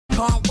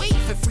Can't wait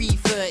for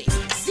 3:30.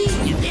 See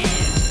you there.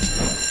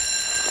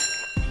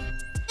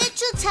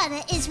 Mitchell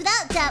Tanner is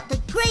without doubt the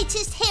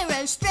greatest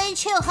hero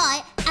Strange Hill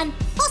High and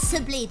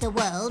possibly the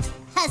world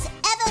has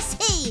ever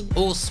seen.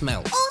 Or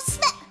smelt. Or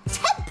smelt.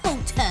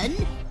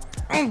 Templeton?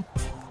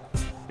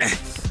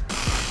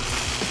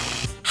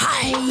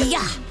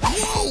 Hiya!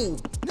 Whoa!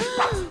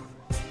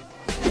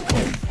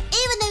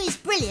 Even though he's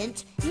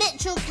brilliant,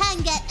 Mitchell can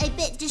get a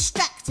bit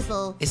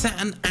distractible. Is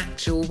that an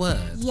actual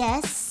word?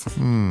 Yes.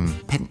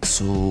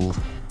 Pencil.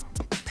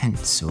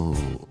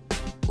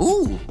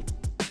 Ooh!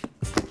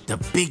 The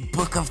Big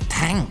Book of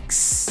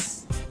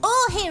Tanks.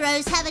 All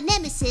heroes have a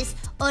nemesis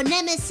or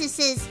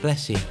nemesises.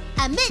 Bless you.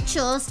 And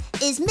Mitchell's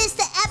is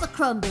Mr.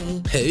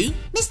 Abercrombie. Who?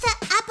 Mr.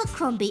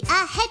 Abercrombie,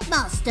 our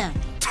headmaster.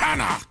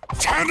 Tanner!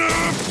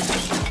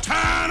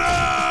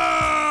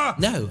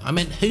 No, I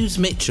meant who's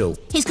Mitchell?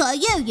 He's got a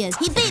yo-yo,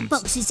 he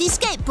beatboxes, he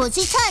skateboards,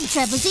 he time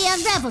travels, he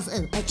unravels.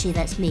 Oh, actually,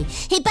 that's me.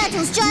 He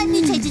battles giant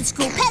mutated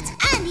school pets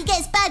and he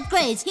gets bad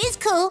grades. He's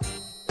cool.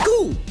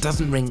 Cool.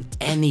 Doesn't ring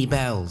any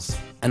bells.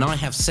 And I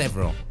have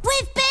several.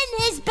 We've been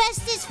his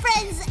bestest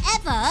friends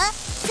ever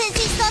since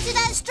he started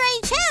at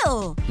Strange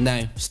Hill.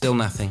 No, still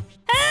nothing.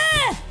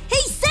 Ah!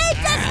 He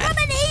saved us from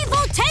an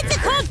evil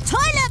tentacled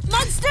toilet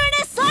monster and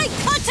a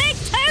psychotic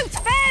tooth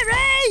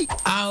fairy!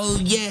 Oh,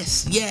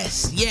 yes.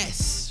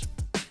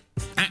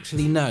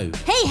 Actually, no.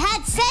 He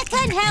had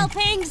second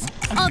helpings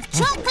of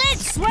chocolate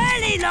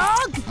swirly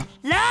log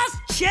last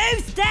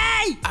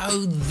Tuesday!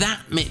 Oh,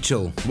 that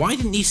Mitchell. Why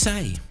didn't you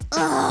say?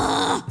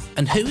 Ugh!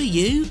 And who are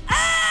you?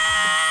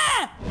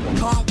 Ah!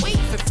 Can't wait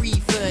for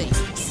 3:30.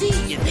 See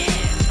you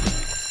there.